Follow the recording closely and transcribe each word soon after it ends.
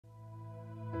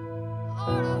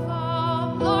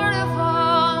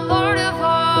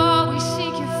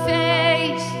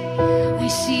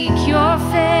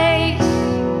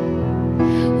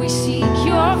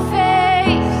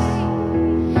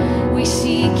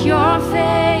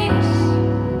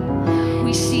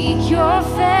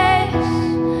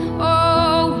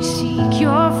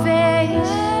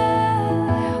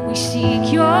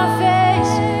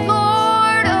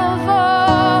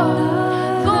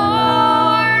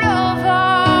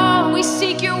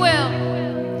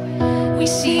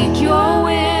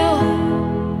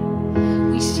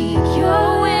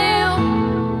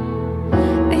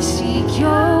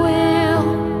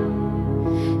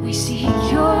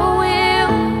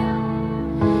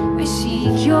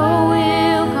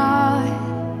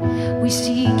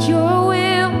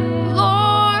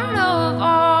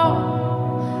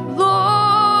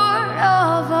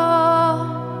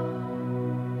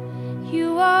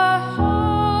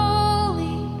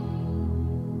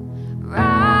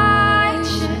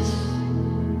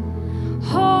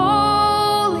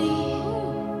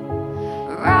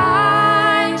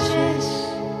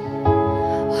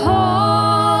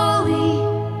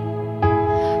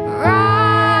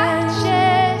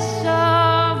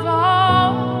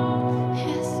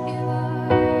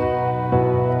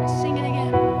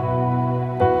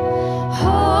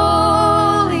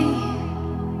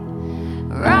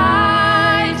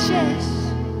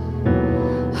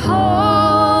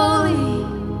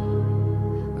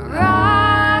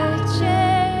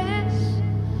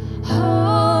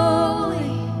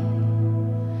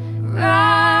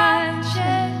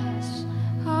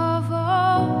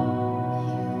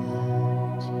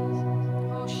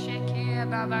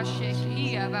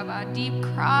Deep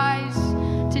cries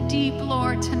to deep,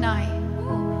 Lord, tonight.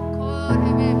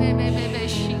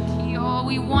 Oh,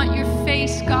 we want your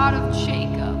face, God of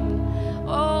Jacob,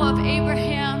 oh, of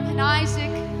Abraham and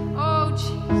Isaac. Oh,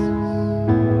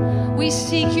 Jesus. We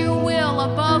seek your will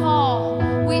above all.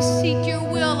 We seek your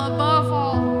will above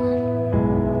all,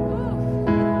 Lord.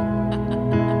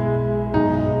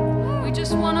 We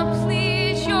just want to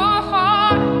please your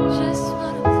heart. Just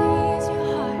want to please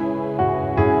your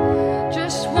heart.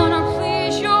 Just want to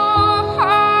please your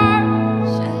heart.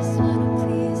 Just want to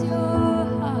please your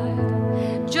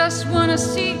heart. Just want to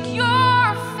seek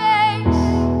your face.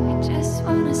 I just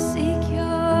want to seek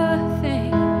your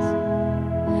face.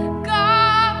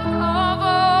 God of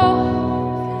all.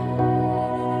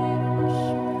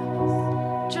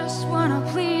 Just want to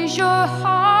please your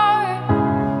heart.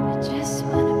 I just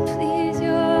want to please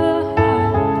your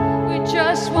heart. We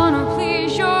just want to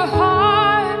please your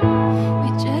heart. We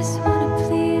just want to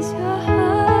please your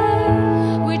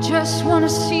heart. We just want to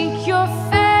seek your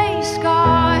face,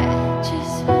 God.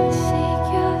 Just want to seek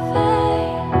your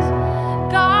face.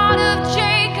 God of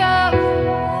Jacob,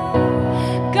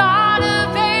 God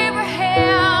of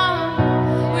Abraham.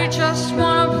 We just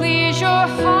want to please your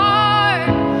heart.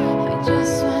 We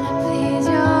just want to please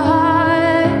your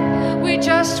heart. We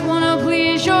just want to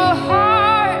please your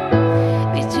heart.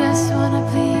 We just want to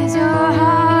please your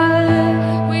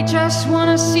heart. We just want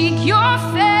to seek your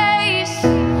face.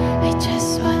 We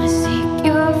just want to seek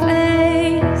your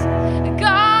face.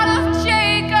 God of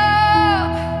Jacob,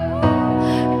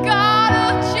 God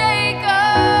of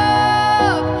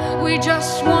Jacob. We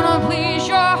just want to please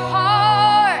your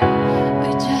heart.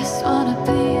 We just want to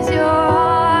please your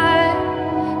heart.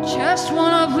 Just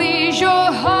want to please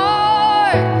your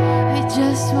heart. We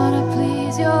just want to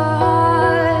please your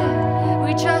heart.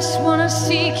 We just want to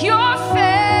seek your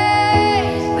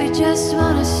face. We just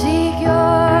want to seek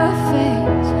your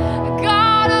face.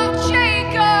 God of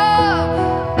Jacob,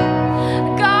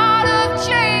 God of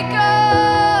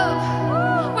Jacob.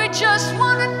 We just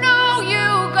want to know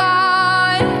you,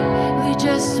 God. We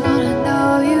just want to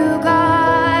know you,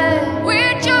 God. We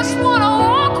just want to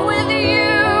walk with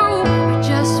you. We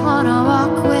just want to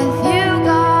walk with you,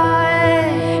 God.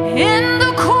 In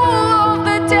the cool of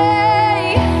the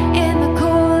day, in the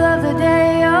cool of the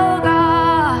day, oh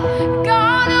God.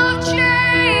 God of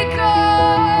Jacob,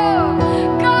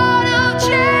 God of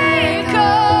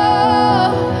Jacob.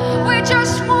 We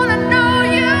just want to know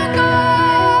you,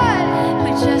 God.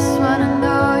 We just want to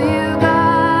know you,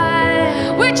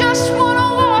 God. We just want to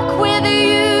walk with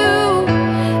you.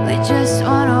 We just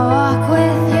want to walk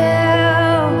with you.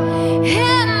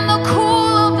 In the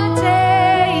cool of the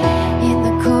day, in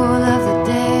the cool of the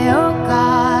day, oh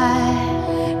God.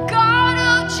 God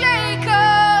of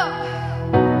Jacob,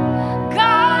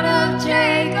 God of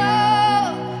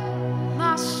Jacob.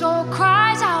 My soul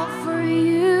cries out for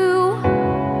you.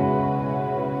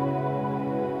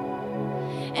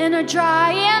 In a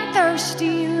dry and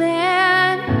thirsty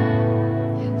land.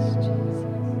 Yes, Jesus.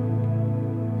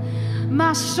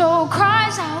 My soul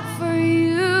cries out for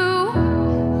you,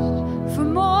 for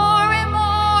more and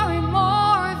more and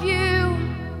more of you.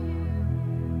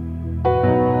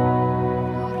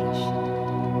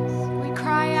 We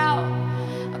cry out,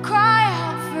 I cry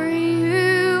out for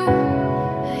you.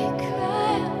 I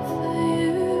cry out for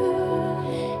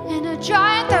you. In a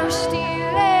giant thirsty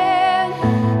land,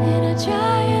 in a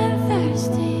giant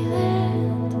thirsty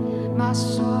land, my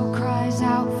soul cries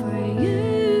out for you.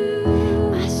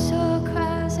 My soul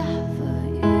cries out for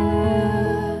you.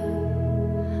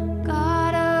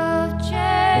 God of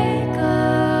Jacob,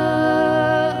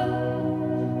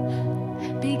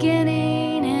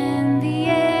 beginning and the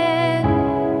end.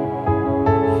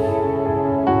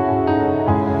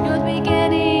 You're the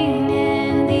beginning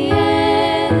and the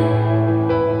end.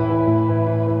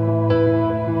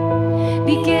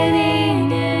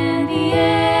 Beginning and the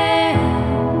end.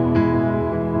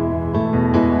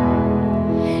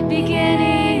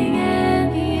 Beginning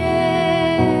and the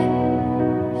end.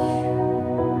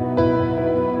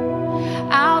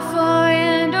 Alpha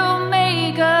and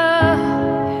Omega.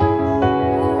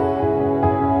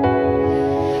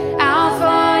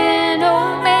 Alpha and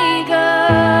Omega.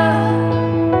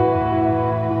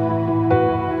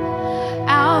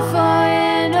 Alpha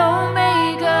and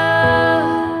Omega.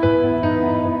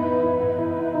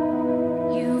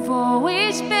 You've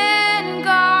always been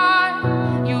God.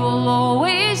 You'll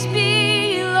always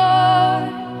be Lord.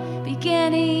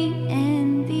 Beginning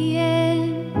and the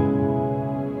end.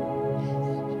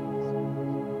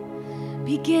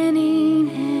 Beginning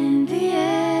and the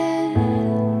end.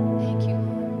 Thank you.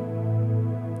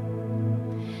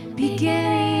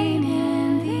 Beginning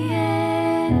and the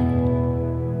end.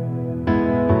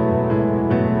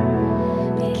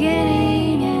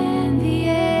 Beginning and the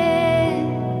end.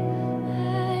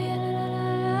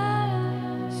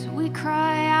 So we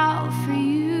cry out for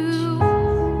you.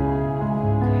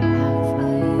 Cry out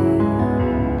for you.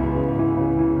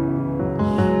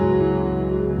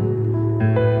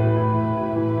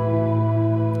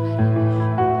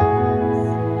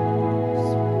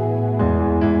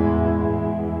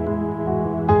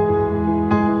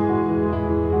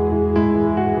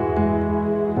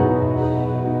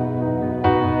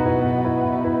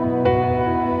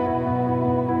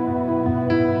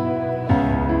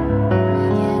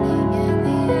 Beginning and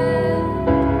the end.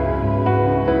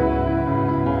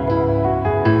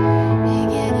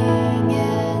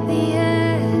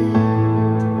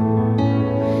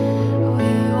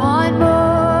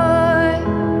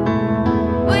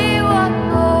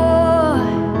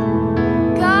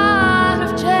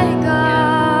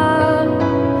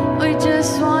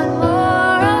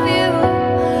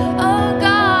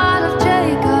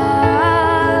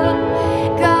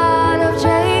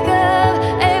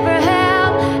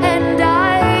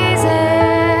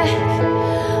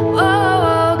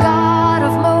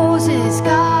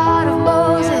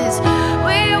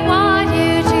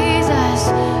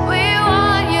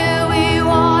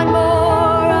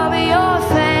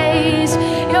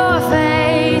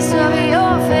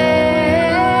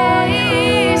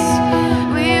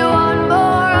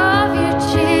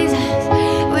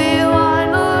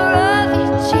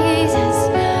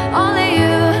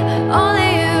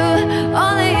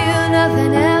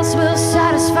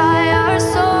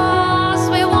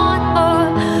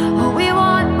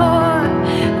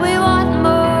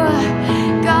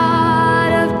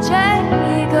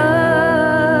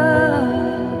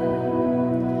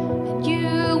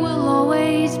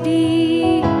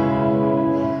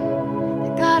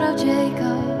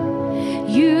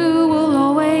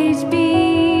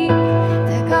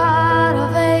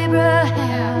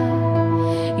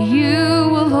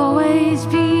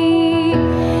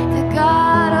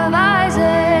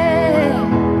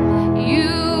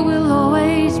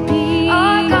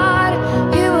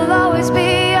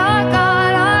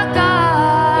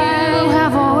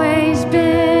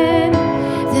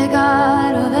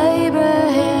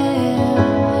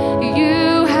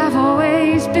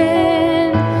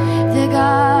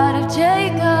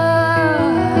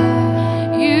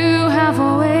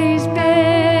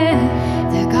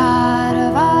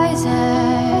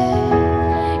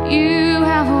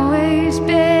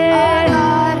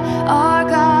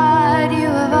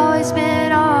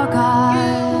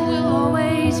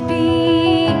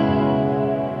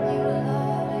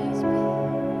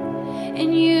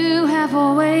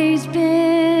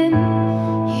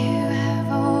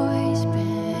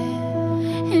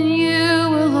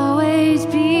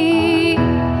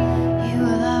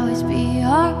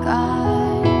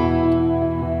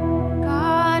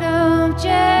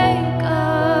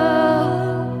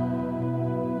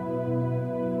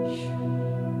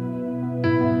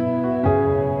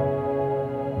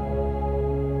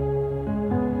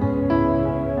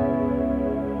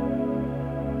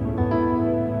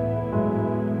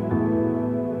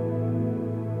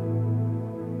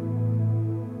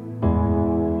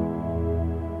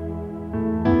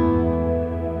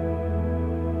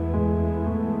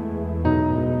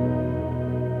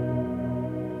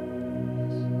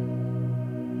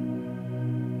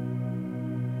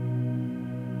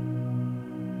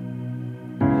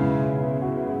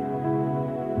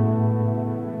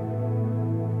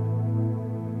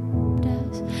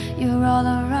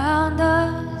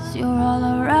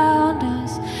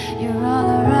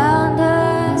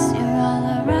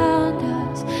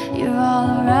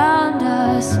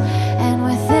 us and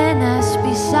within us,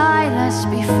 beside us,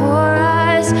 before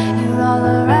us. You're all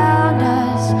around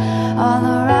us, all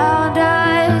around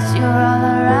us. You're all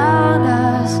around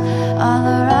us, all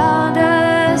around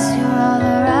us. You're all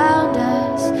around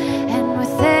us and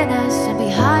within us and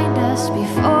behind us,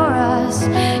 before us.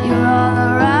 You're all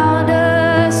around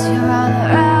us, you're all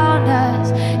around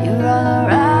us. You're all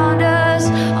around us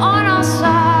on all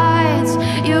sides.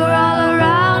 You're all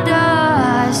around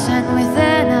us and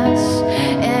within us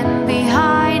and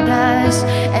behind us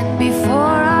and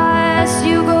before us.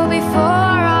 You go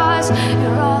before us.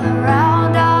 You're all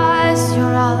around us.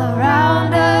 You're all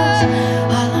around us.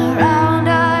 All around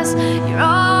us. You're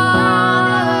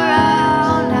all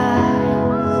around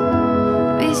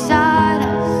us. Beside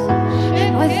us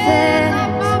and within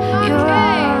us. You're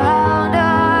all around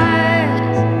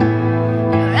us.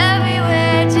 You're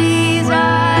everywhere,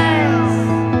 Jesus.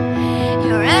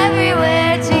 You're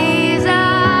everywhere, Jesus.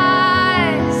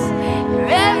 You're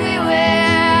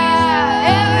everywhere,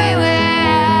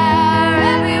 everywhere,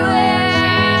 everywhere.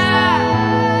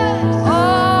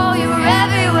 Oh, you're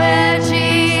everywhere,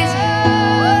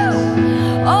 Jesus.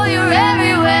 Oh, you're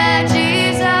everywhere,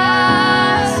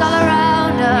 Jesus. All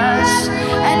around us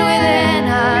and within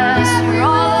us. You're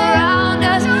all around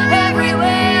us,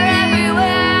 everywhere,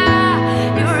 everywhere.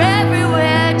 You're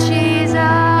everywhere, Jesus.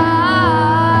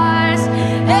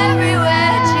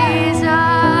 Everywhere,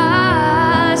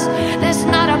 Jesus. There's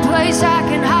not a place I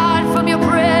can hide from your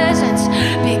presence,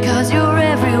 because you're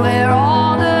everywhere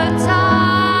all the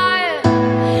time.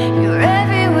 You're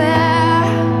everywhere,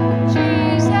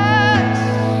 Jesus.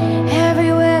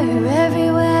 Everywhere, you're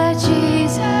everywhere,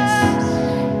 Jesus.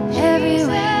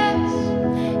 Everywhere,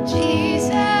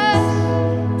 Jesus.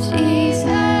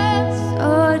 Jesus,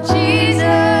 oh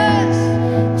Jesus.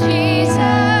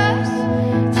 Jesus,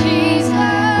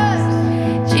 Jesus,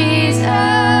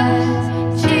 Jesus,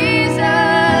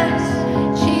 Jesus,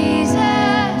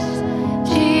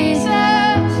 Jesus,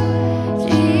 Jesus,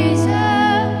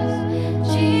 Jesus,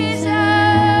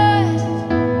 Jesus.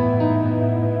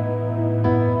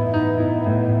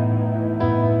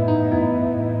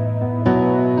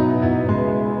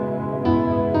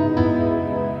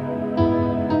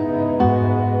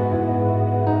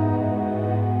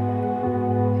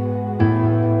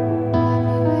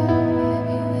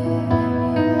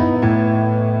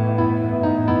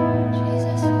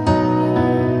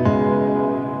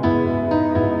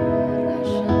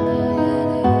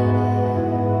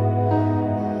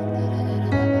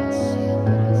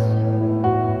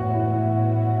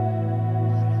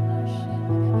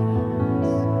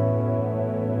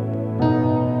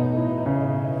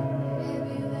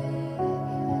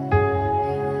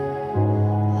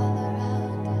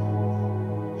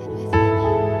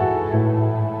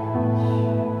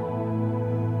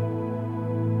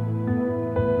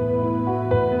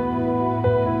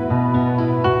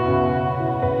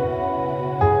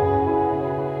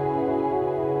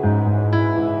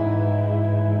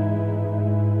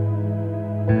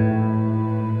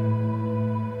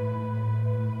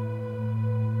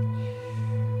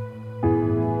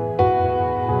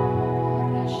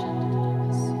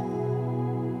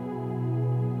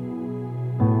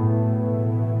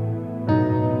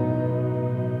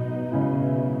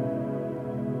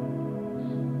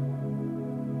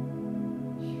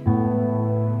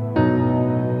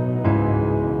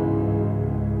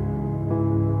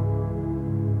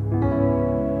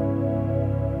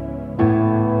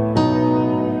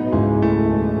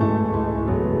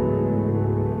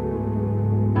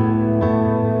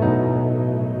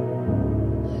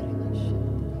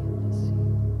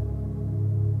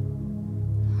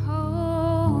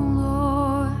 Oh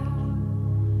Lord,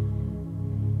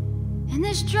 in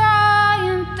this dry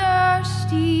and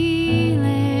thirsty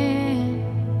land,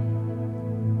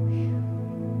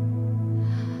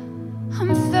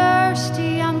 I'm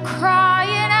thirsty, I'm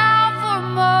crying out for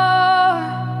more,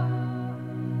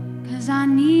 'cause I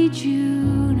need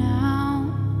you now.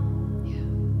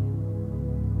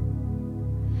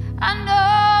 I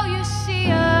know you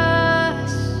see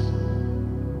us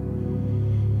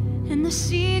in the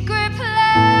secret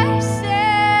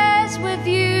places with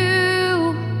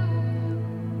you,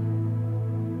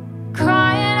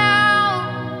 crying out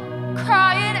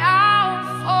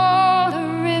for the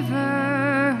river.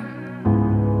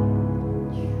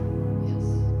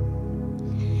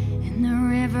 And the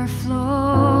river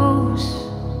flows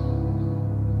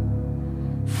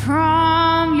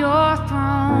from your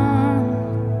throne.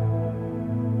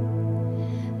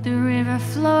 The river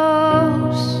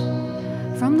flows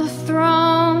from the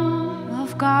throne of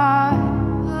God.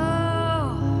 Oh,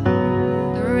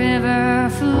 the river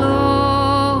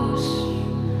flows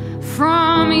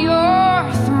from from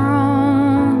your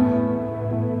throne.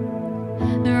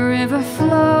 The river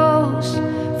flows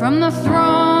from the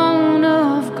throne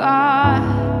of God.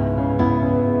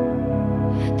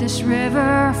 This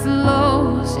river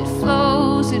flows, it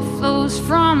flows, it flows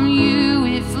from you.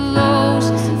 It flows,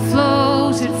 it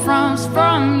flows, it flows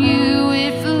from you.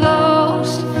 It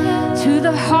flows to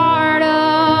the heart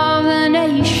of the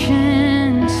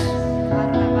nations.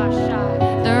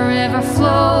 The river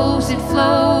flows, it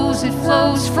flows, it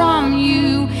flows from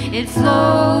you. It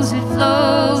flows, it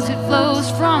flows, it flows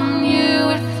from you.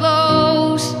 It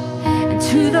flows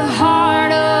to the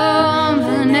heart of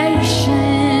the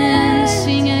nations.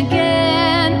 Sing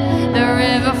again. The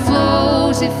river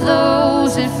flows, it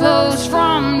flows, it flows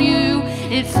from you.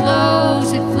 It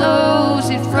flows, it flows,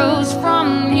 it flows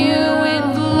from you. It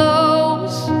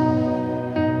flows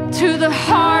to the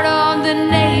heart of the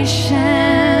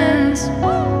nations.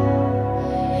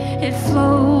 It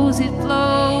flows, it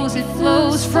flows, it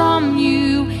flows from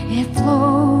you. It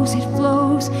flows, it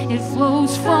flows, it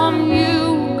flows from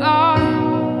you,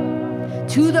 God,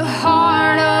 to the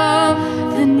heart of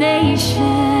the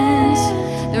nations.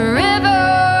 The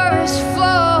river is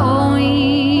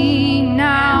flowing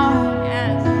now.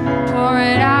 Pour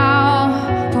it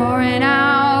out, pour it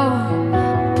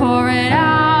out, pour it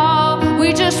out.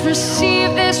 We just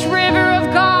receive this river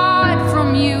of God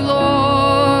from you,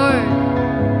 Lord.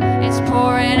 It's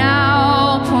pouring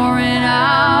out, pouring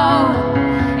out.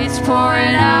 It's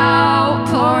pouring out,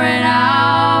 pouring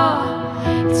out.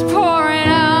 It's pouring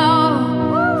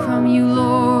out from you,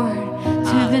 Lord,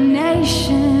 to the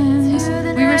nations.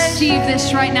 We receive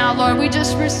this right now, Lord. We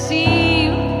just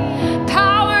receive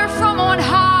power from on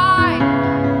high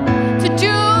to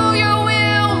do your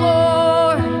will,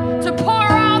 Lord, to pour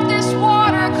out this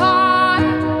water, God.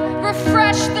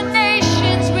 Refresh the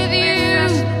nations with you.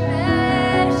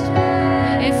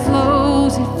 It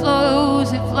flows, it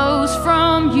flows, it flows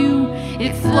from you.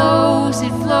 It flows,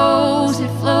 it flows,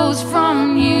 it flows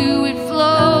from you. It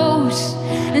flows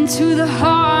into the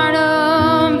heart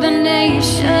of the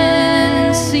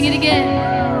nations. Sing it again.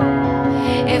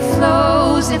 It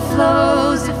flows, it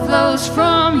flows, it flows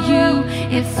from you.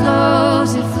 It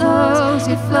flows, it flows,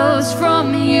 it flows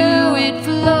from you. It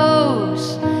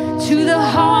flows to the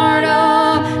heart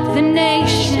of the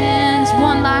nations.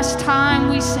 One last time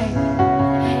we say,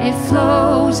 it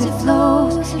flows, it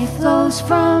flows, it flows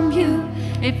from you.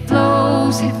 It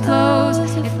flows, it flows,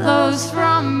 it flows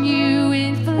from you.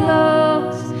 It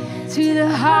flows to the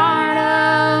heart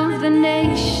of the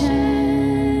nations.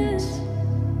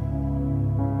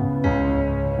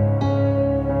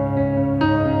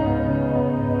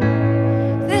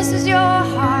 This is your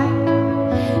heart,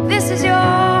 this is your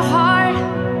heart,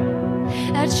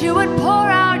 that you would pour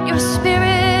out your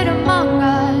spirit among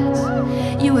us.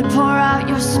 You would pour out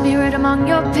your spirit among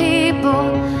your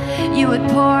people. You would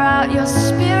pour out your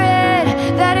spirit,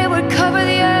 that it would cover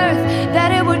the earth,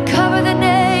 that it would cover the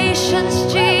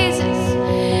nations, Jesus.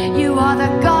 You are the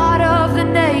God of the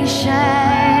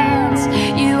nations.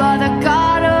 You are the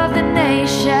God of the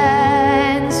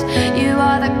nations. You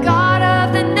are the God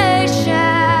of the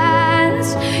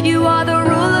nations. You are the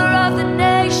ruler of the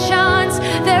nations.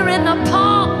 They're in the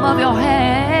palm of your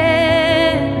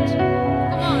hand.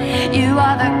 You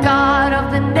are the God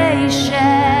of the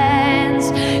nations.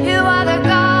 You are the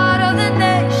God of the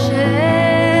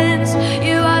nations.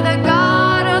 You are the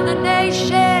God of the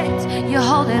nations. You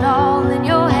hold it all in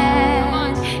your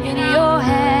hand, in your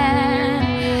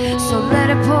hand. So let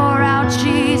it pour out, Jesus.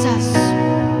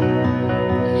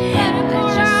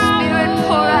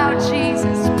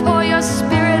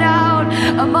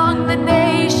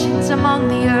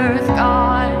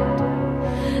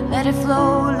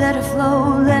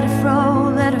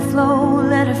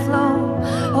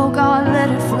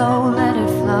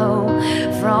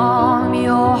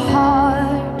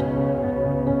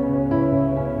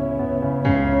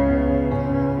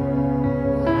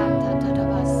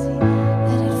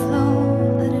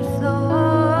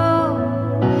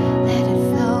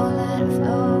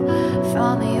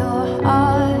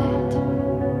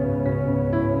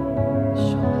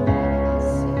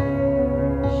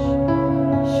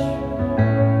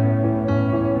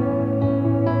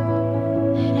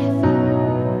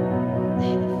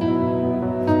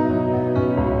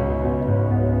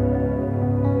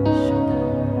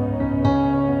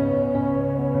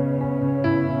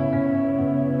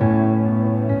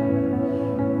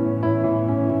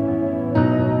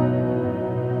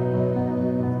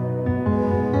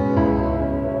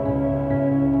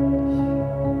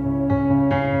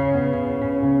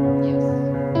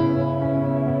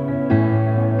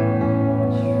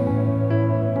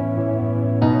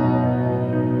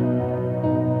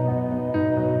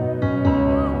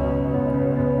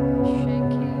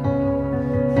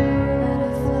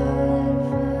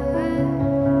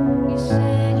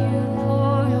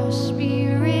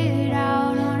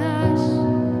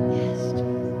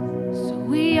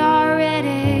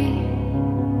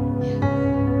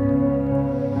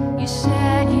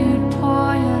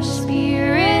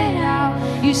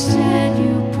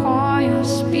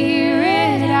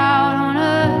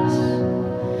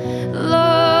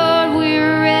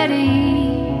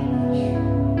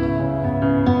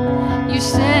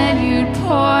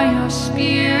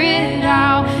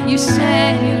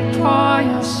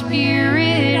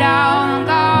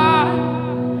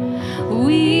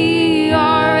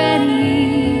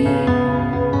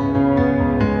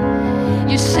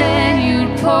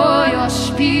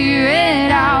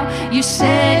 You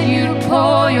said you'd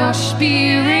pour your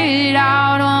Spirit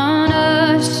out on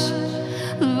us.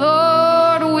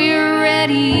 Lord, we're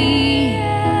ready.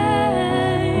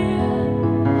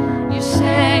 You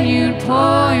said you'd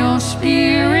pour your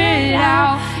Spirit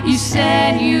out. You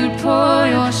said you'd pour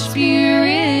your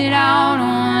Spirit out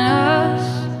on us.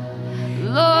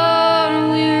 Lord,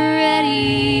 we're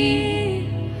ready.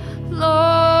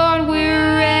 Lord,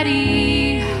 we're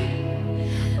ready.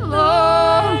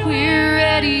 Lord, we're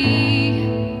ready.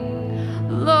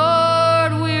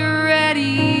 Lord, we're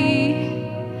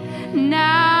ready.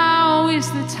 Now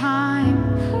is the time.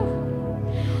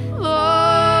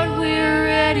 Lord, we're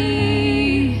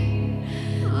ready.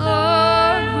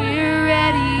 Lord, we're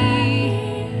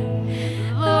ready.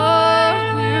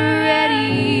 Lord, we're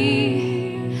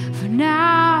ready. For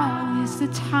now is the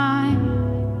time.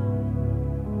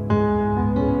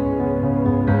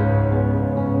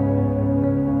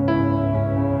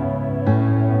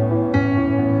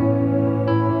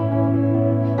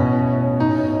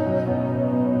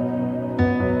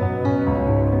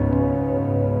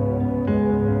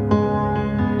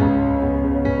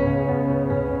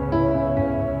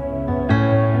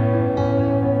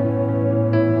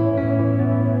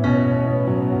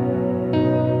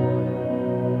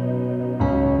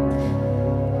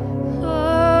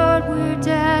 Lord, we're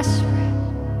desperate.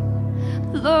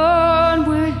 Lord,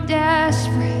 we're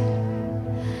desperate.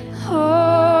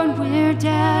 Lord, we're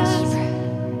desperate.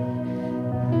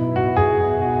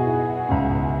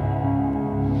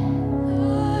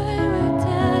 Lord, we're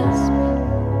desperate.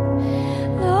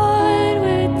 Lord,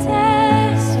 we're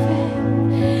desperate.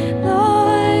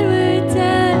 Lord, we're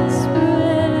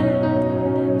desperate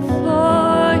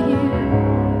for you.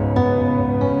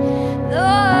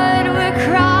 Lord, we're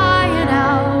crying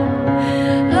out.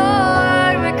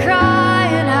 Lord, we're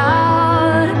crying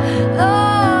out.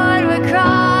 Lord, we're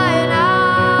crying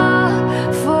out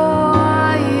for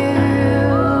you.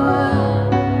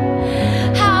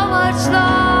 How much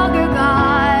longer,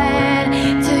 God,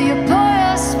 till you pour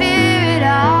your Spirit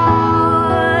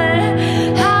out?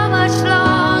 How much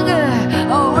longer?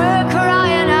 Oh, we're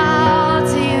crying out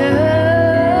to you.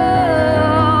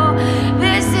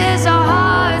 This is our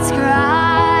heart's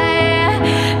cry.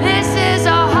 This is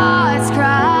our heart's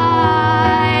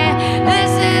cry.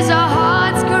 This is our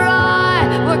heart's cry.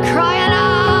 We're crying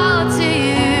out to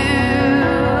you.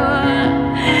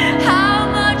 How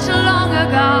much longer,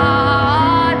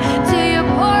 God, till you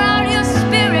pour out your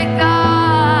Spirit,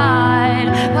 God?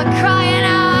 We're crying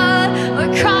out.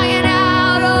 We're crying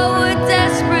out. Oh, we're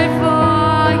desperate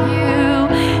for you.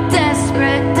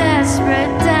 Desperate,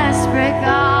 desperate, desperate,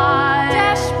 God.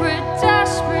 Desperate,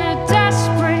 desperate,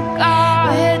 desperate, God.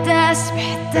 We're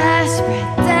desperate, desperate,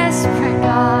 desperate,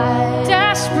 God.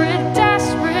 Desperate,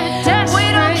 desperate, desperate. We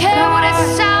don't care what it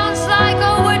sounds like.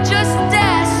 Oh, we're just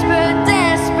desperate,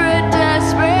 desperate,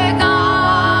 desperate,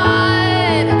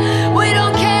 God. We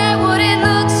don't care what it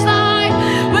looks like.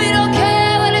 We don't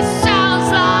care what it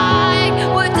sounds like.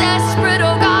 We're desperate,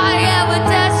 oh God. Yeah, we're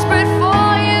desperate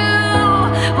for you.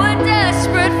 We're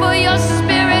desperate for your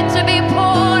Spirit to be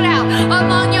poured out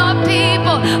among your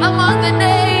people, among the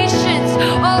nations.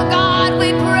 Oh God,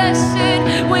 we press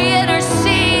in, we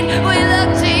intercede, we look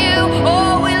to you.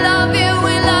 Oh, we love you,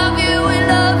 we love you, we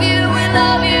love you, we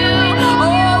love you.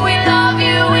 Oh, we love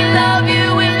you, we love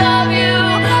you, we love you.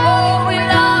 Oh, we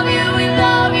love you, we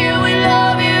love you, we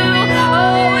love you.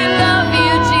 Oh, we love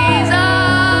you, Jesus.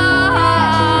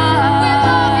 We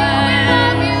love you, we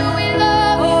love you, we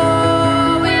love you.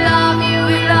 Oh, we love you,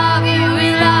 we love you, we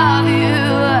love you.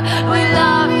 We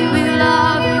love you, we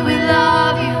love you, we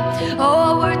love you.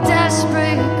 Oh, we're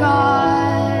desperate, God.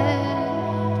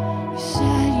 You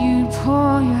said you'd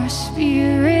pour your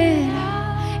Spirit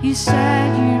out. You said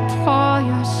you'd pour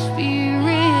your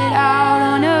Spirit out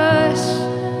on us.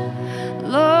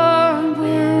 Lord,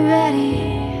 we're ready.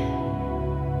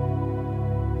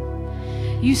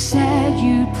 You said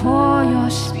you'd pour your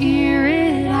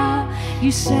Spirit out.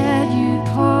 You said you'd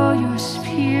pour your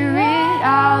Spirit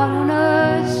out on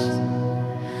us.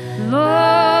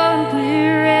 Lord,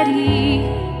 we're ready.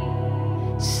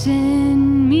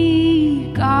 Send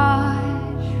me, God,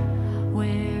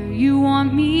 where you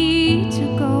want me to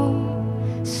go.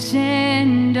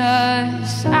 Send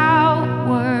us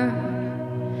outward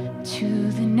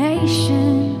to the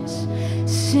nations.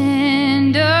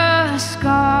 Send us,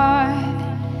 God.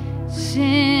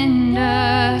 Send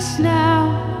us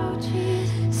now.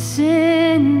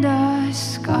 Send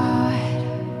us, God.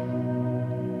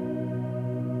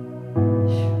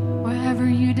 Wherever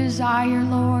you desire,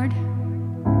 Lord,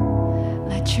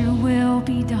 let your will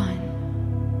be done.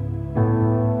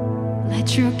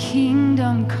 Let your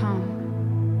kingdom come.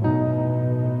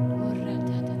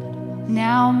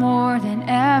 now more than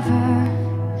ever.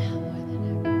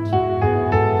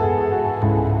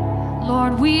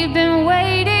 Lord, we've been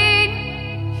waiting.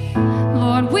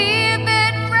 Lord, we've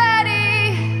been ready.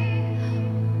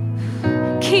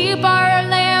 Keep our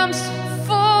lamps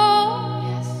full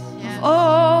of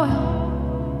oil.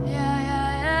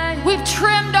 We've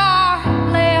trimmed our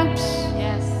lamps.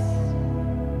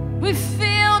 We've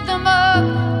filled them up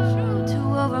to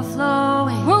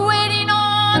overflowing. We're waiting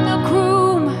on the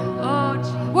groom.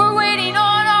 We're waiting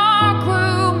on our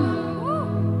groom.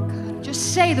 Just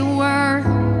say the word.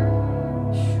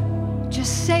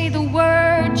 Just say the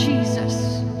word, Jesus.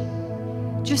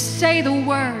 Just say the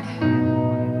word.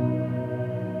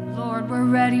 Lord, we're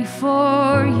ready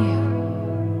for you.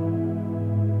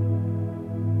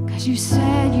 'Cause you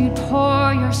said you'd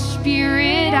pour your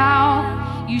spirit out.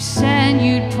 You said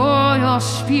you'd pour your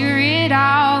spirit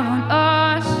out on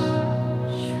us.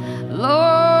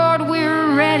 Lord, we're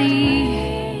ready.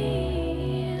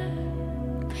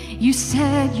 You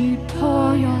said you'd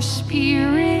pour your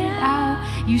spirit out.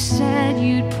 You said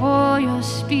you'd pour your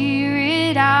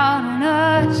spirit out on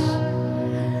us.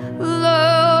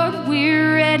 Lord,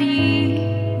 we're ready.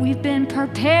 We've been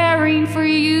preparing for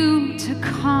you to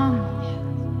come.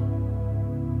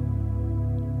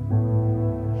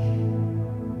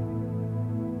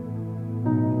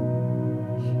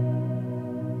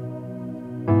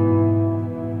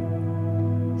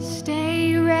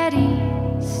 Stay ready,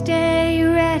 stay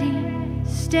ready,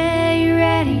 stay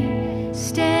ready,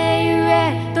 stay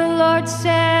ready. The Lord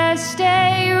says,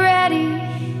 stay ready,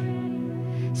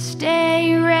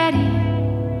 stay ready.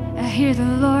 I hear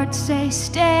the Lord say,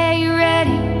 stay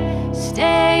ready,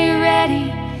 stay ready,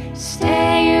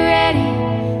 stay ready,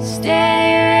 stay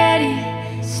ready,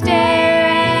 stay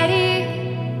ready.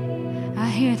 I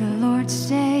hear the Lord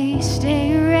say, stay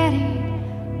ready,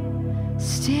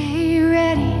 stay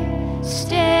ready,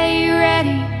 stay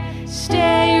ready,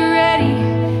 stay ready,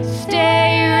 stay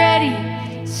ready,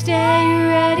 stay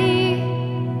ready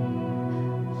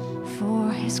for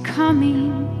his coming.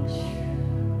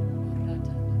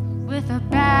 With a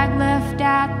bag left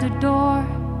at the door,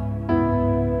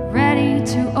 ready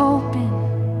to open.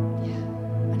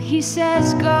 When he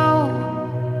says go,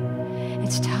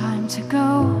 it's time to go.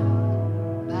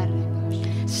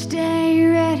 Stay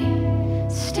ready,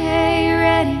 stay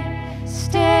ready,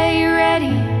 stay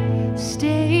ready,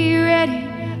 stay ready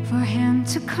for him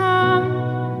to come,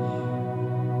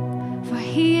 for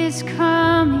he is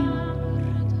coming.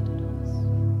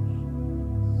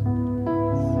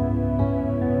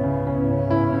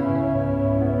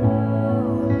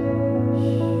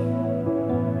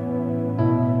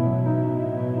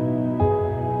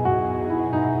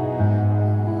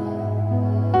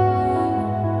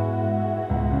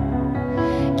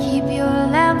 Keep your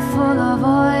lamp full of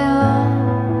oil.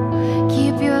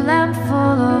 Keep your lamp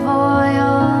full of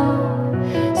oil.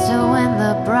 So when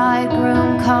the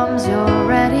bridegroom comes, you're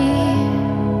ready.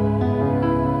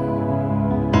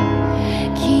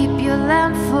 Keep your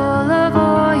lamp full of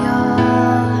oil.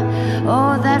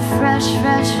 Oh, that fresh,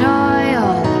 fresh oil.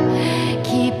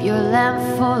 Keep your lamp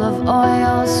full of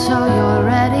oil so you're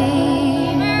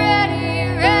ready. Ready,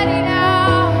 ready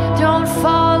now. Don't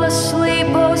fall asleep,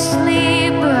 oh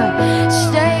sleeper.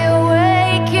 Stay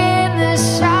awake in this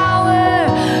hour.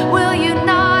 Will you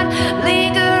not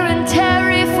linger and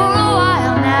tarry for a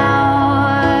while now?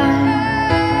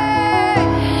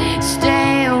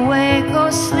 Stay awake,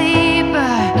 oh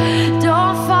sleeper.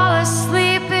 Don't fall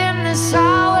asleep in this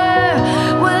hour.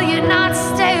 Will you not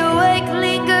stay awake,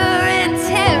 linger and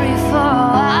tarry for a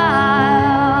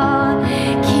while?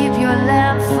 Keep your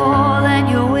lamp full and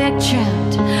your wick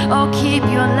trimmed. Oh, keep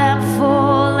your lamp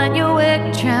full and your wick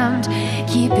trimmed.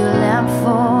 Keep your lamp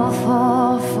full,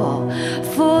 full, full,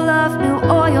 full of new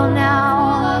oil now.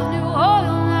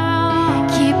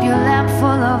 Keep your lamp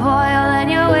full of oil and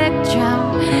your wick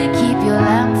trimmed. Keep your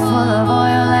lamp full of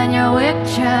oil and your wick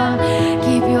trimmed.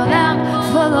 Keep your lamp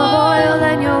full of oil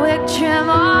and your wick trimmed.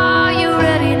 Are you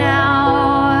ready now?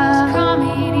 He's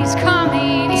coming, he's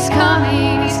coming, he's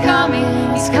coming, he's coming,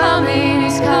 he's coming,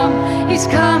 he's coming, he's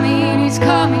coming, he's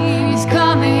coming, he's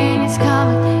coming, he's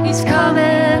coming, he's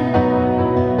coming.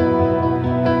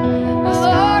 The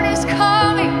Lord is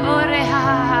coming.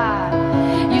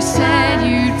 You said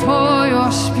you'd pour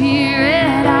your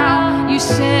spirit out. You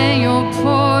said you'll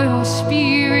pour your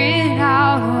spirit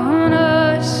out on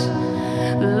us.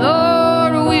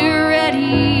 Lord, we're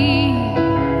ready.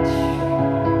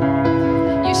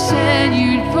 You said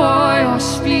you'd pour your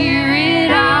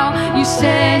spirit out. You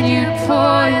said you'd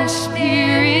pour your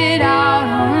spirit out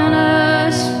on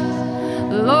us.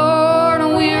 Lord,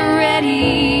 we're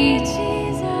ready.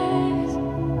 Jesus.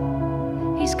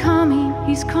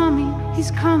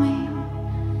 He's coming.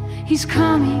 He's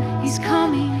coming. He's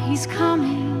coming. He's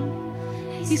coming.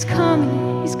 He's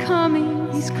coming. He's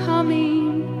coming. He's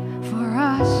coming for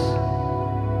us.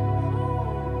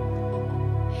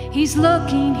 He's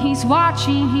looking, he's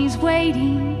watching, he's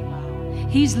waiting.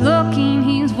 He's looking,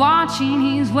 he's watching,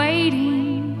 he's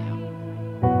waiting.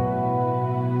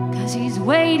 'Cause he's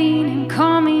waiting and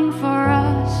coming for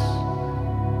us.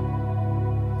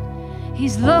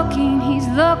 He's looking, he's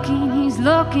looking, he's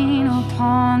looking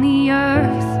upon the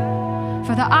earth.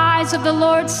 For the eyes of the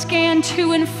Lord scan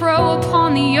to and fro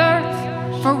upon the earth,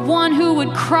 for one who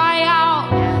would cry out,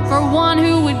 for one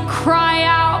who would cry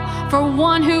out, for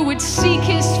one who would seek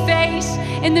his face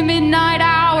in the midnight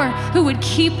hour, who would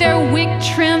keep their wick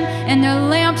trim and their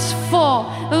lamps full.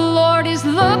 The Lord is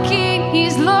looking,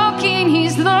 he's looking,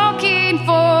 he's looking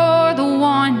for the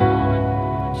one.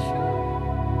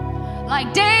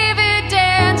 Like David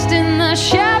danced in the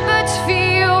shepherd's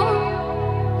field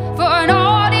for an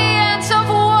audience of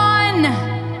one.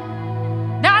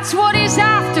 That's what he's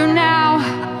after now.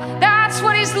 That's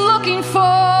what he's looking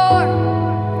for.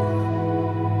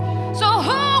 So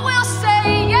who will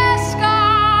say yes,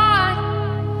 God?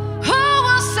 Who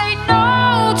will say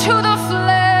no to the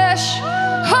flesh?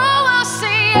 Who will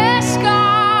say yes,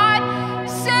 God?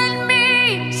 Send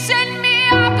me, send me.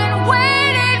 I've been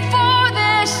waiting for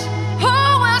this. Who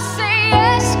will say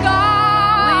yes,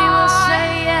 God? We will say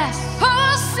yes. Who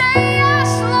will say yes,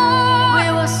 Lord? We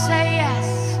will say yes.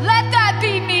 Let that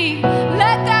be me.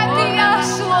 Let that be us,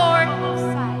 Lord.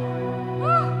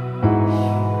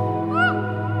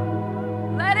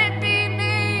 Let it be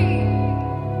me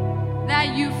that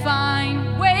you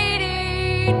find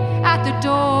waiting at the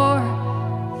door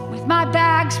with my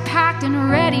bags packed and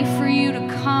ready for you to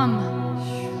come.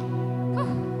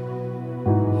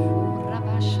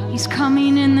 He's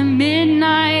coming in the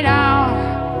midnight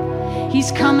hour.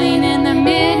 He's coming in the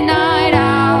midnight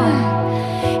hour.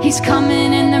 He's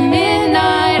coming in the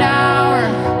midnight hour.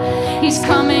 He's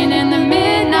coming in the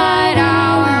midnight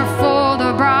hour for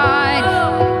the bride.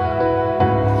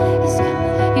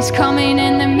 He's coming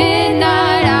in the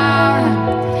midnight hour.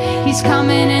 He's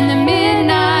coming in the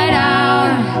midnight hour.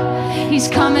 He's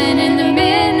coming in the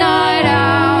midnight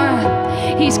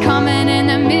hour. He's coming in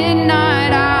the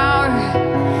midnight hour.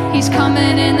 He's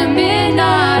coming in the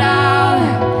midnight hour.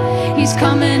 He's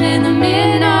coming in the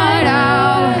midnight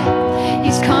hour.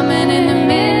 He's coming in the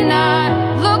midnight.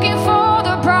 Looking for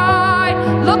the bride.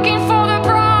 Looking for the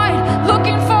bride.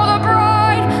 Looking for the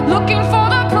bride. Looking for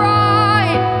the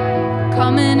bride.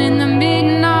 Coming in the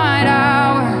midnight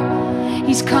hour.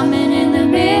 He's coming in the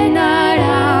midnight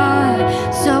hour.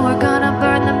 So we're gonna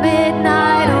burn the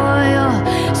midnight oil.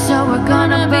 So we're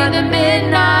gonna burn the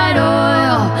midnight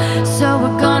oil. So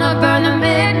we're gonna burn the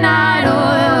midnight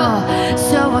oil.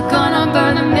 So we're gonna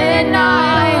burn the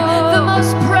midnight, the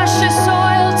most precious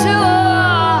oil to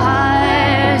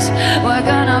us. We're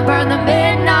gonna burn the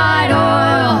midnight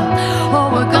oil. Oh,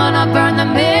 we're gonna burn the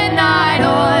midnight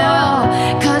oil.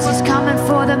 'Cause he's coming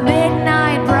for the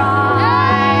midnight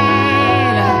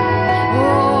bride.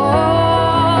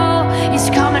 Oh, he's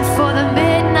coming for the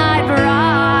midnight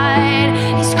bride.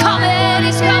 He's coming,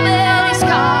 he's coming, he's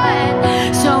coming.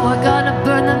 So we're gonna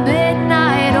burn the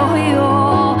midnight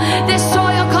oil. This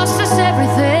oil costs us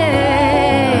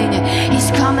everything. He's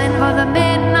coming for the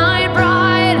midnight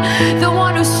bride, the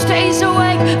one who stays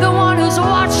awake, the one who's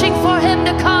watching for him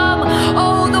to come.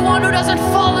 Oh, the one who doesn't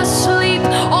fall asleep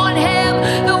on him,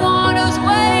 the one who's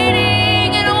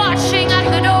waiting and watching at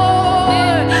the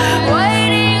door,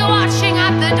 waiting, watching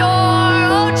at the door.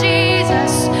 Oh,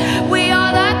 Jesus, we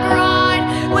are that bride.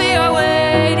 We are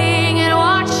waiting and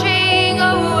watching,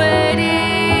 oh,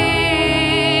 waiting,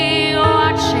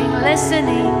 watching,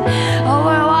 listening. Oh,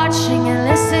 we're watching and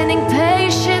listening,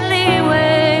 patiently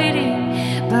waiting,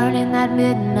 burning that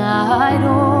midnight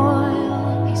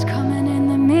oil. He's coming in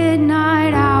the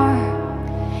midnight hour.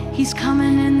 He's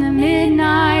coming in the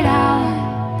midnight hour.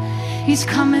 He's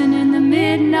coming in the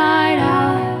midnight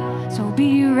hour. So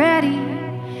be ready,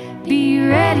 be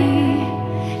ready.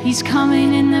 He's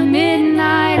coming in the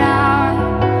midnight hour.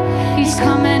 He's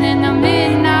coming in the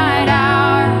midnight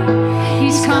hour.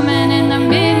 He's coming in the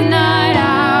midnight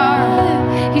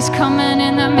hour. He's coming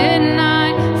in the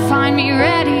midnight. Find me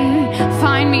ready,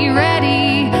 find me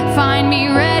ready, find me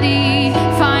ready,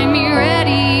 find me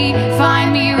ready, find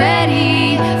me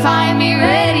ready, find me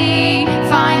ready,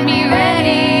 find me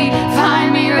ready, find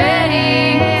me ready,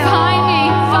 find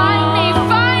me,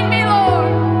 find me, Lord.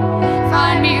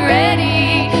 Find me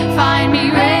ready, find me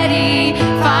ready,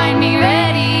 find me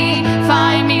ready,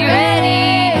 find me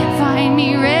ready, find me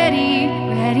ready,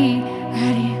 ready,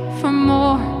 ready for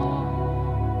more.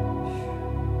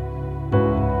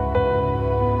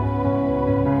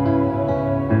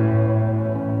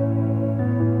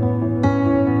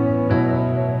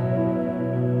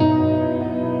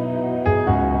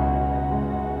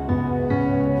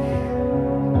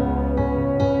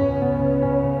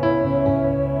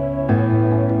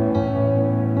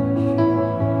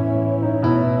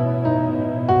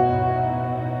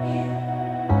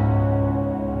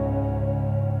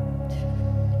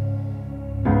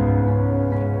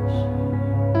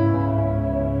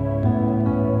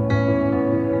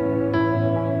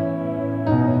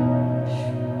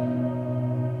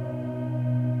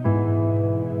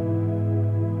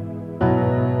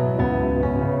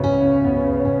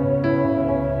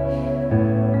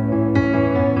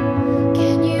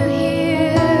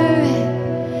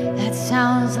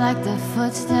 like the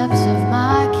footsteps of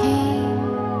my King.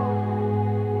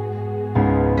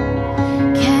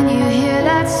 Can you hear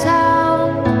that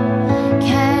sound?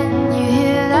 Can you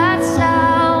hear that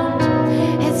sound?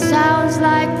 It sounds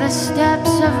like the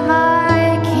steps of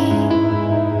my King.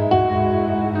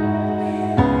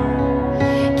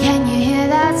 Can you hear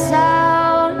that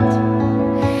sound?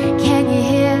 Can you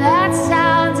hear that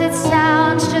sound? It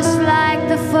sounds just like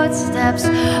the footsteps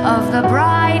of the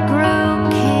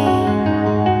bridegroom King.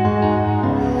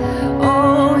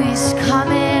 Oh, he's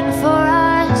coming for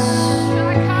us.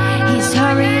 He's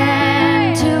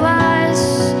hurrying to us.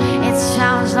 It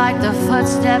sounds like the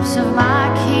footsteps of my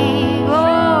King.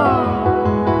 Oh,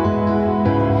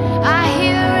 I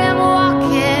hear him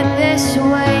walking this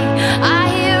way. I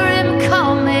hear him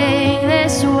coming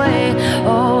this way.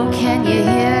 Oh, can you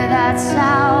hear that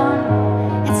sound?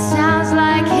 It sounds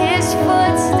like his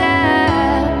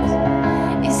footsteps.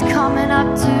 He's coming up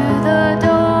to the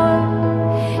door.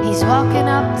 He's walking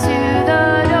up to the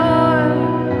door.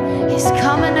 He's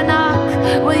coming to knock.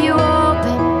 Will you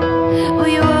open?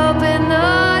 Will you open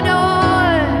the door?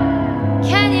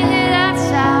 Can you hear that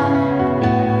sound?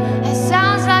 It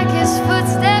sounds like his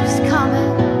footsteps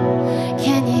coming.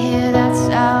 Can you hear that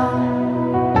sound?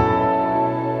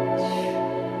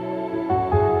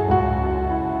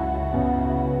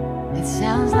 It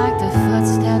sounds like the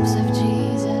footsteps of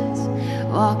Jesus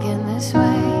walking this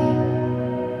way.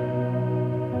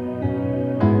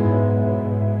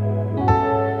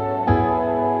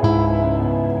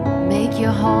 Make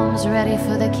your homes ready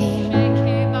for the King.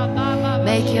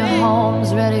 Make your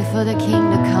homes ready for the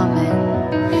King to come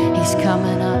in. He's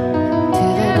coming up to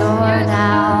the door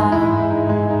now.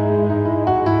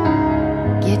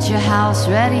 Get your house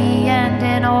ready and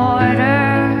in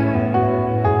order.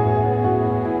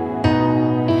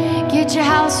 Get your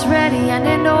house ready and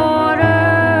in order.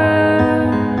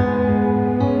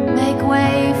 Make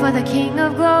way for the King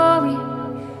of Glory.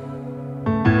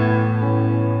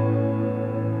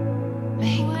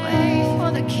 Make way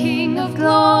for the King of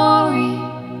Glory.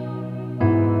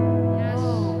 Yes.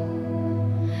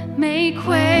 Make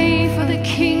way for the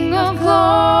King of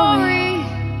Glory.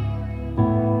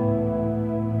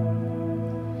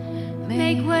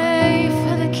 Make way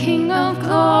for the King of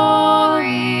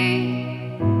Glory.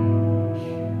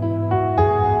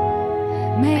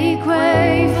 Make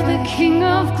way for the King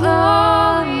of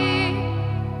Glory.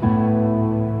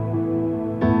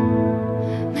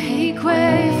 Make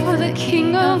way for the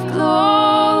King of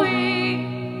Glory.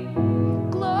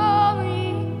 Glory,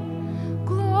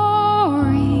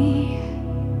 glory,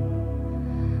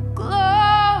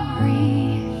 glory,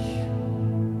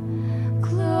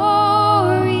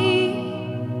 glory,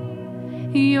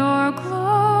 your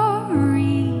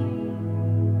glory.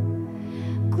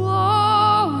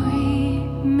 Glory,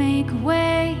 make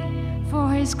way for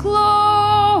his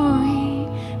glory.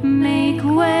 Make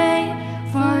way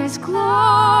for his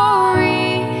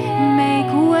glory.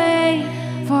 Make way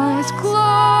for his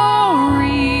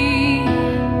glory.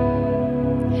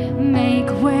 Make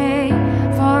way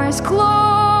for his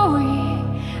glory.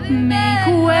 Make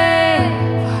way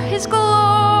for his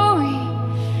glory.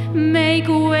 Make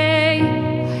way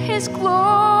for his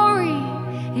glory.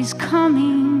 He's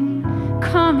coming,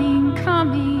 coming,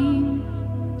 coming.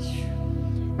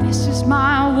 This is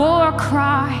my war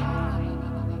cry.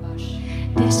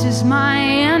 This is my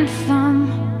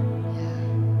anthem,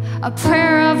 a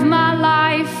prayer of my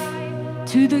life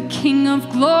to the King of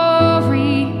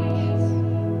Glory.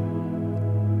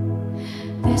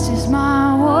 This is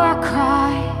my war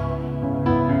cry.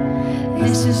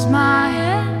 This is my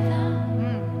anthem.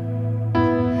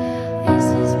 This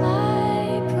is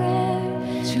my prayer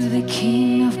to the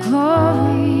King of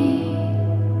Glory.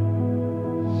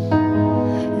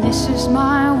 This is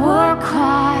my war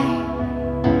cry.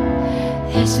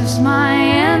 This is my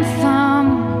anthem.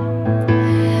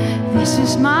 This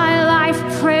is my life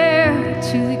prayer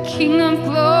to the King of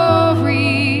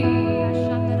Glory.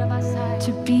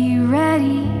 To be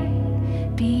ready,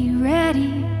 be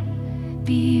ready,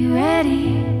 be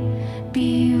ready,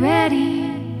 be ready,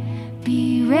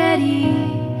 be ready,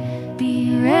 be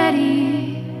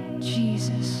ready,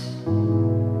 Jesus.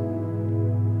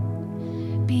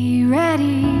 Be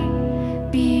ready,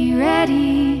 be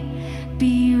ready,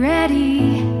 be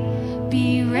ready,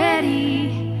 be ready,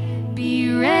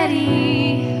 be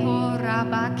ready. Oh,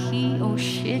 Rabaki, oh,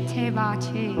 shite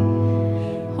bache.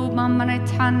 Oh, Mamma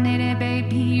Tanere,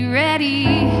 be ready,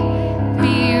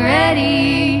 be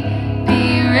ready, be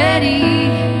ready,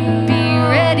 be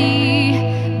ready,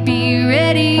 be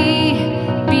ready,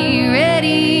 be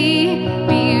ready,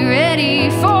 be ready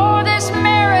for this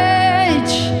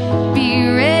marriage. Be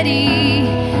ready,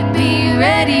 be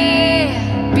ready.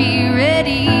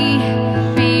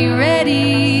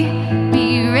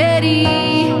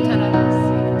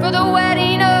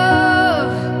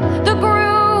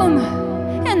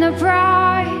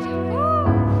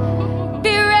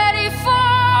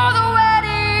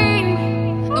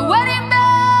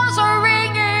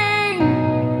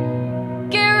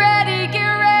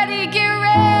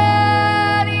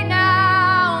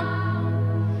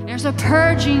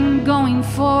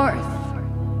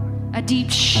 deep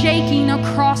shaking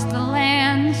across the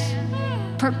lands,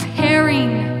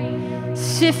 preparing,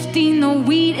 sifting the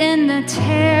wheat and the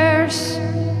tares.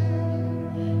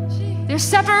 There's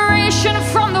separation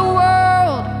from the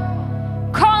world,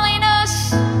 calling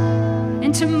us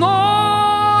into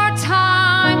more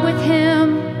time with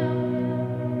Him.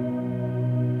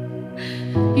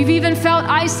 You've even felt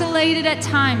isolated at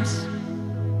times.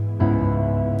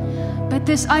 But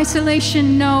this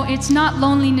isolation, no, it's not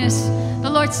loneliness. The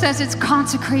Lord says it's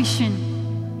consecration.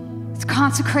 It's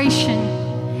consecration.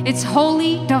 It's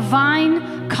holy,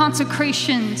 divine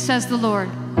consecration, says the Lord.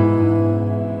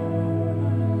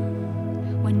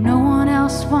 When no one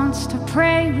else wants to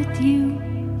pray with you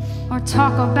or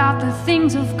talk about the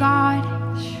things of God,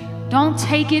 don't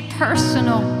take it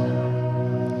personal.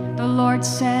 The Lord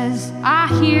says, I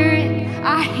hear it,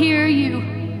 I hear you.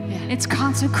 It's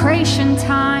consecration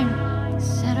time.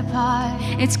 Set apart.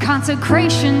 It's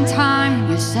consecration time.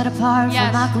 You're set apart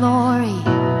for my glory.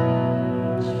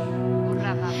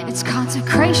 It's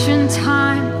consecration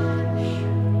time.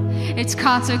 It's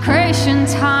consecration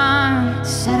time.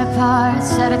 Set apart,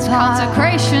 set It's apart.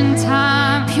 consecration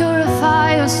time.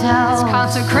 Purify yourselves. It's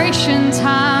consecration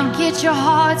time. Get your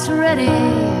hearts ready.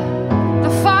 The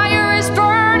fire is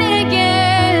burning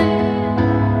again.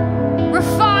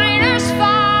 Refiner's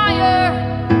fire.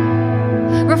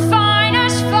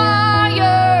 Refiner's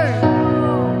fire.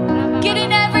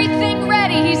 Getting everything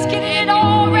ready. He's getting it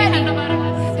all ready.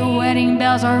 The wedding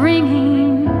bells are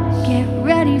ringing. Get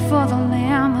ready for the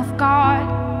Lamb of God.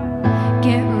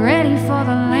 Get ready for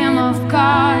the Lamb of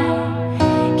God.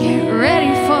 Get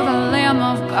ready for the Lamb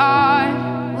of God.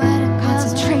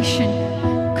 Concentration,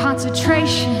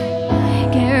 concentration.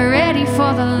 Get ready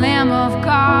for the Lamb of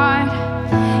God.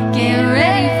 Get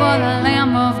ready for the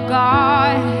Lamb of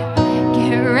God.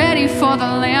 Get ready for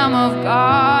the Lamb of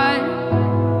God.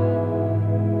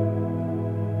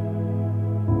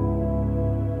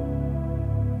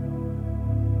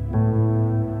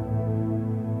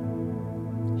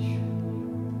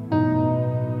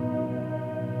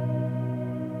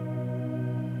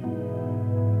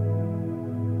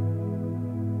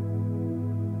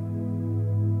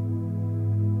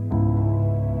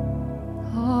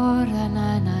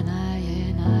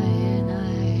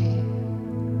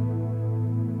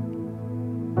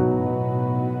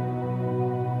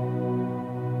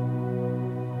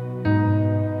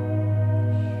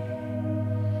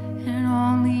 And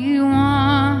only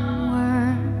one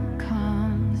word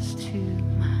comes to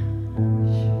mind.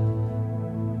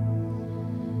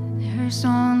 There's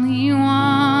only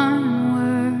one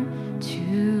word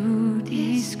to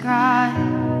describe.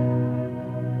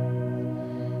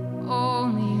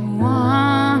 Only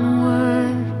one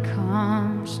word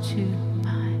comes to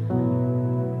mind.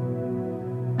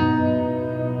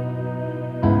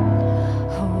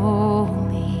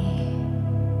 Holy,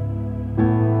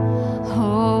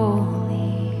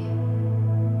 holy,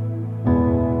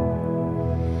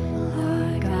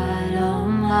 Lord God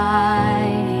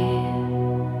Almighty.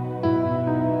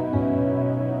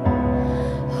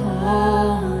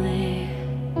 Holy,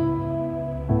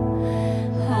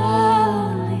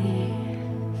 holy,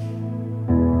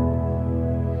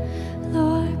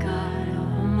 Lord God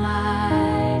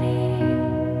Almighty.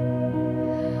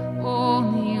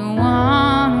 Only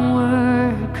one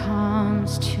word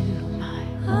comes to mind.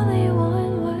 Only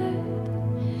one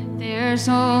word. There's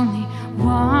only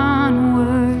one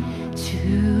word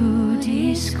to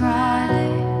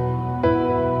describe.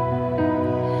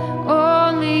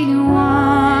 Only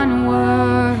one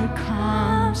word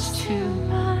comes to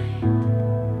mind.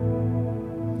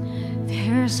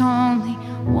 There's only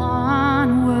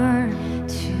one word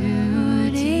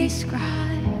to describe.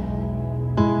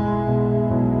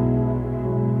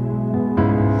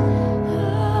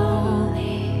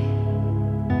 Holy,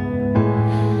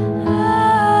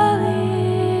 holy,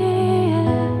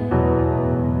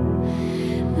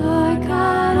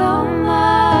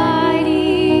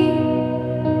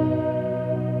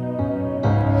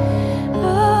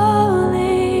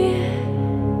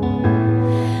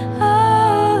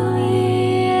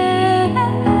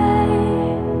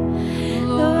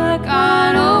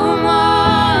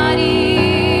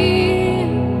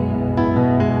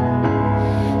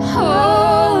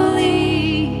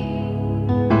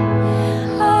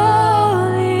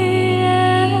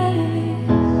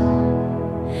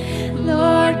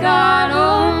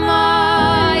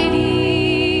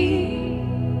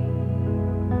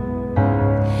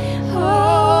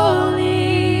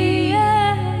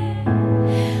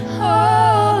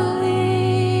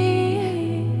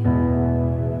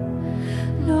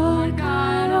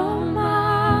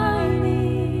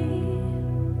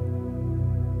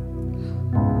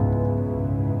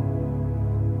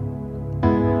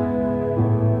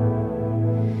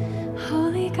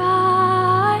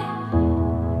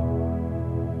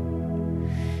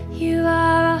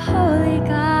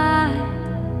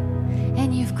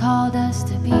 called us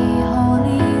to be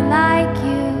holy like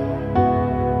you,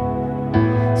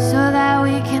 so that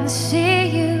we can see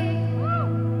you.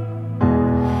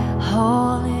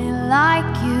 Holy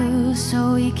like you,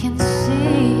 so we can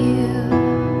see you.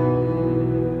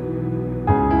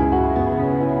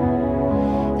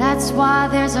 That's why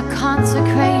there's a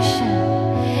consecration.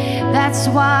 That's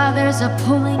why there's a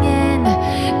pulling in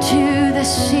to the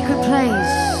secret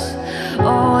place.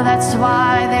 Oh, that's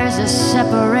why there's a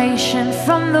separation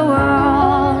from the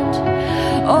world.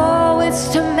 Oh, it's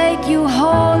to make you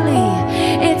holy.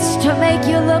 It's to make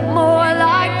you look more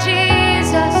like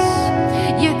Jesus.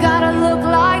 You gotta look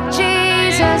like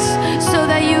Jesus so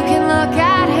that you can look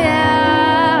at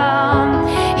Him.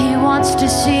 He wants to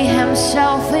see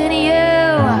Himself in you.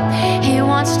 He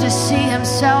wants to see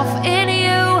Himself in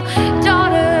you,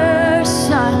 daughter,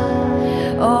 son.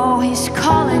 Oh, He's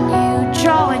calling you,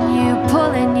 drawing you,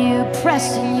 pulling you,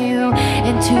 pressing you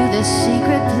into the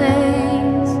secret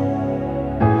place,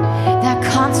 that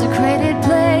consecrated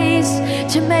place,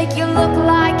 to make you look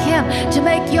like Him, to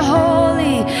make you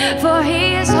holy, for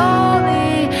He is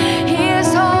holy. He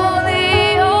is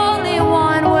holy. Only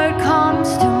one word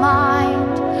comes to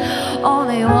mind.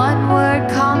 Only one word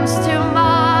comes to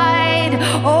mind.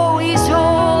 Oh, He's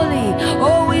holy.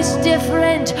 Oh, He's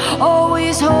different. Oh,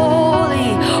 He's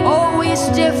holy. Oh, He's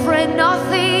different.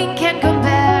 Nothing can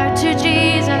compare to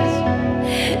Jesus.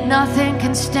 Nothing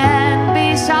can stand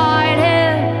beside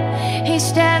Him. He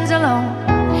stands alone.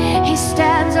 He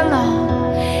stands alone.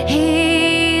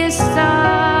 He is sovereign.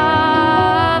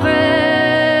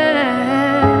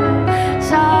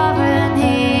 Sovereign.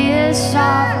 He is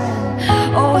sovereign.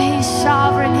 Oh, He's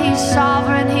sovereign. He's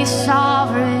sovereign. He's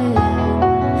sovereign.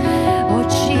 Oh,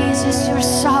 Jesus, You're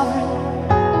sovereign.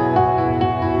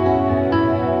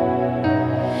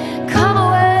 Come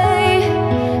away,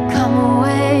 come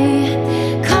away,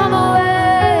 come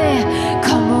away,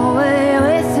 come away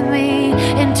with me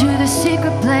into the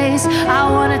secret place. I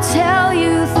want to tell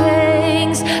you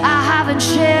things I haven't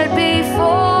shared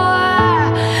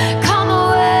before. Come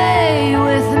away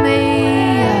with me.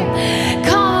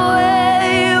 Come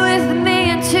away with me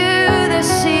into the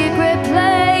secret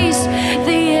place,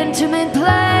 the intimate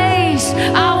place.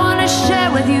 I want to share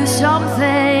with you some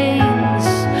things.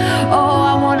 Oh,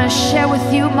 I want to share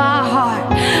with you my heart.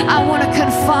 I want to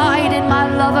confide in my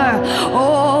lover.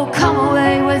 Oh, come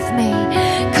away with me.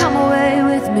 Come away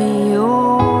with me.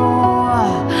 Oh,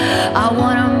 I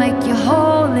want to make you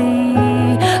holy.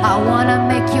 I want to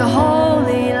make you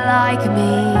holy like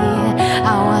me.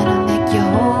 I want to make you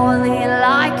holy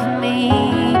like me.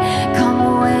 Come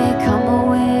away, come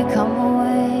away, come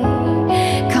away.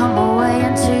 Come away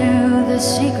into the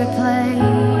secret place.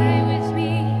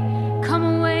 Come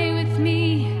away with me,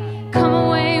 come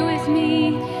away with me,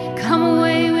 come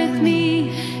away with me,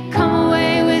 come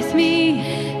away with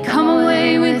me, come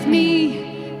away with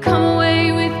me, come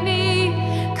away with me,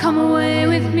 come away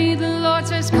with me. The Lord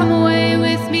says, come away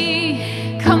with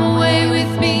me, come away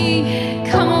with me,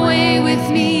 come away with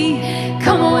me,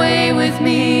 come away with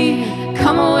me,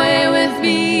 come away with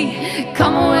me,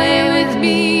 come away with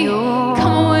me,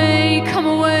 come away, come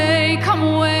away, come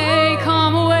away,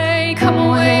 come away, come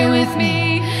away with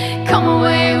me, come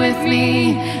away with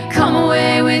me, come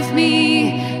away with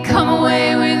me, come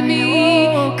away with me,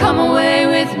 come away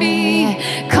with me,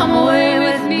 come away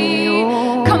with me,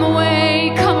 come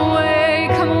away, come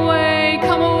away, come away,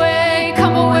 come away,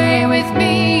 come away with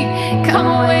me, come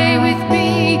away with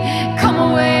me, come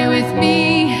away with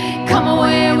me, come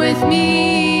away with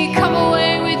me, come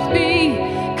away with me,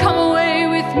 come away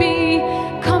with me,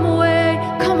 come away,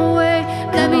 come away.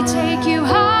 Let me take you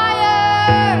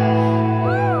higher.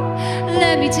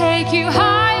 Let me take you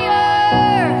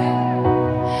higher.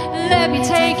 Let me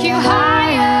take you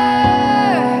higher.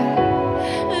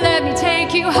 Let me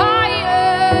take you higher.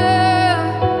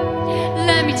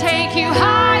 Let me take you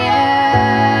higher.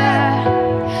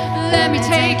 Let me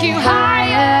take you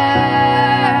higher.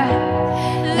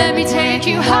 Let me take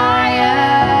you higher.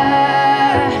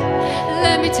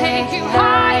 Let me take you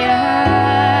higher.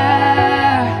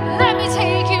 Let me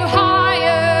take you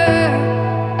higher.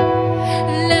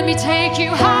 Let me take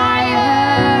you higher.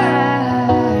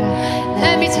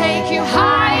 Let me take you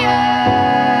higher.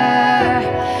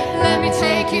 Let me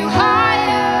take you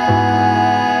higher.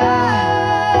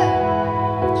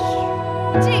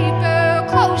 Deeper,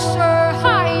 closer,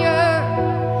 higher.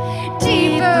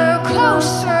 Deeper,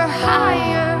 closer,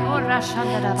 higher.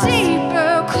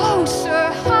 Deeper, closer,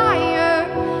 higher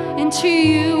into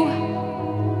you.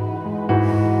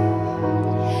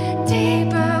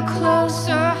 Deeper,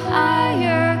 closer,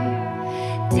 higher.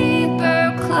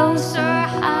 Deeper, closer,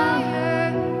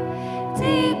 higher.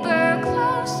 Deeper,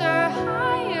 closer.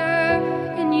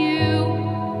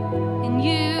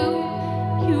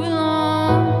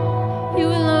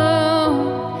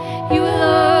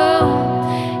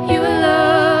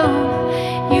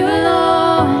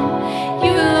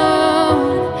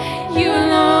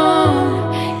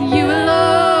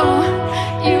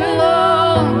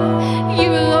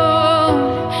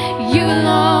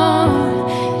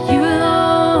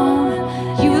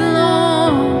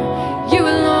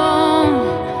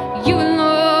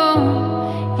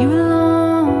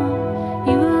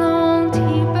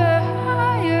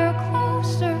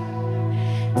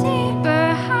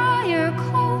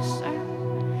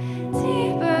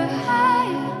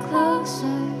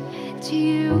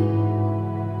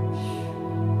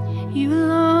 you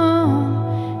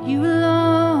alone, you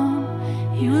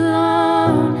alone, you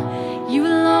alone, you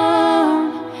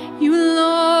alone, you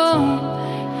alone,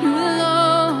 you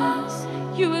alone,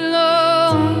 you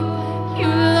alone, you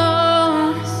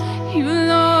alone, you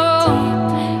alone,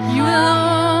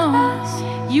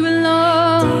 you alone, you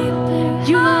alone,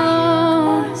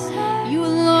 you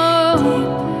alone,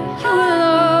 you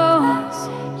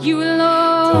alone, you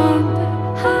alone,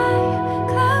 high,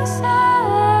 closer,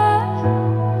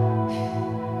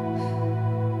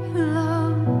 you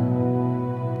alone,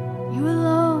 you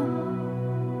alone.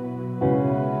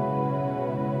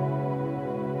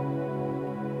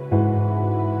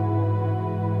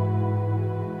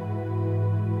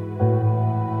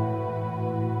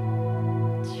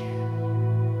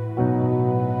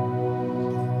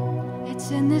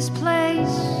 It's in this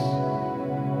place,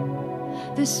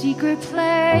 the secret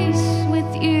place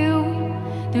with you.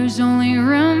 There's only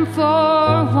room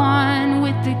for one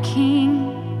with the King.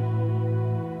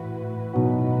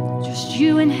 Just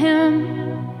you and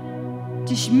him,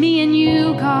 just me and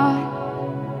you, God.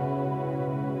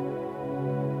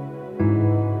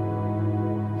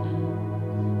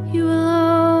 You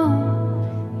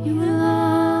alone, you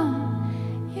alone,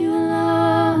 you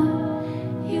alone,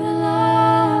 you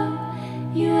alone,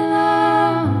 you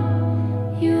alone,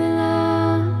 you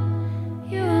alone,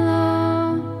 you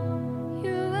alone,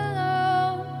 you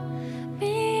alone.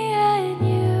 Me and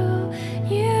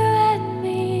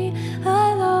me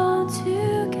alone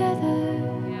together.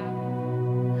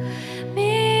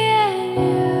 Me and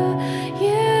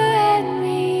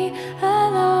me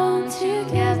alone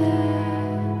together.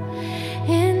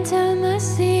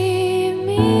 Intimacy,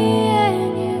 me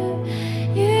and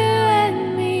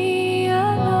me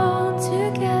alone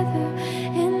together.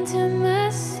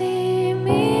 Intimacy,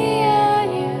 me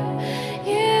and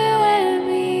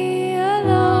me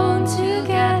alone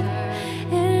together.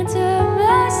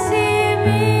 Intimacy,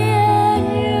 me and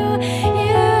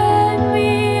me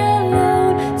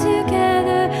alone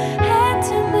together.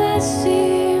 Intimacy,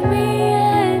 me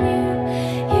and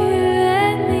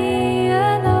me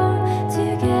alone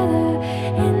together.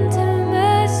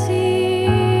 Intimacy,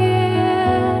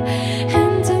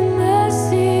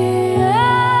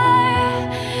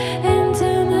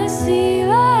 intimacy,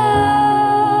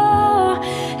 oh,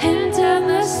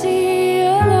 intimacy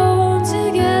alone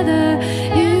together.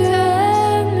 You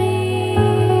and me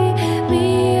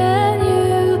and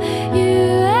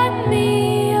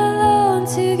me alone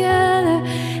together.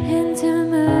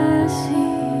 Intimacy,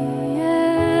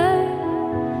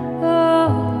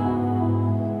 oh.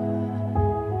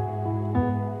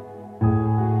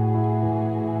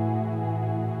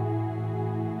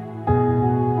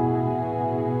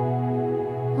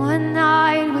 One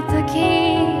night with the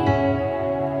King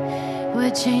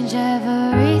would change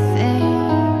everything.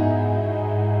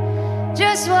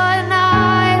 Just one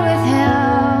night with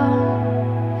him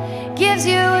gives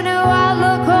you a new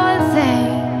outlook on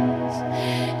things.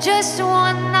 Just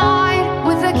one night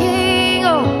with the King,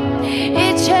 oh,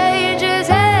 it changes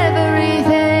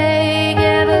everything,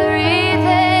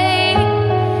 everything.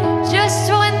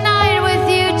 Just one night with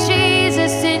you,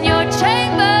 Jesus, in your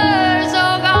chambers,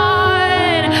 oh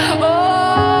God.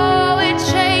 Oh, it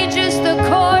changes the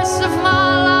course of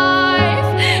my life.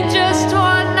 Just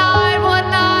one night, one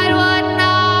night, one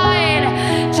night.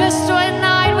 Just one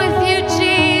night with you,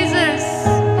 Jesus.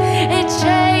 It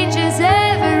changes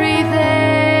everything.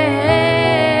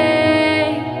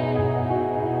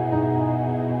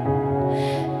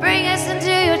 Bring us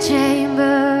into your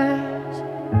chambers.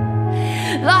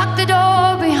 Lock the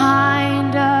door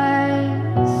behind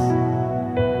us.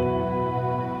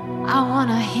 I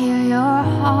wanna hear your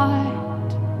heart,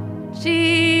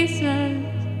 Jesus.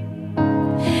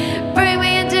 Bring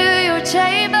me into your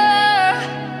chamber.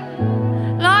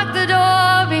 Lock the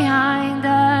door behind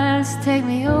us. Take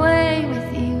me away with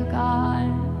you, God.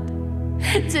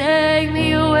 Take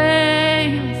me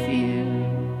away with you,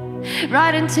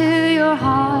 right into your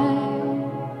heart.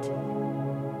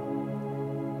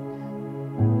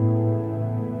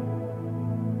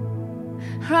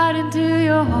 Right into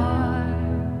your heart,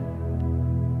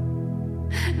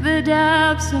 the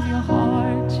depths of your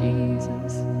heart,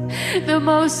 Jesus, the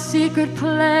most secret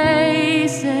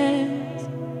places.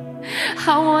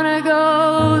 I wanna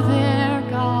go there,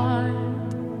 God.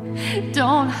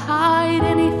 Don't hide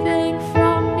anything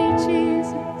from me,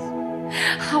 Jesus.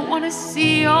 I wanna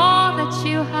see all that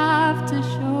you have to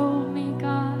show.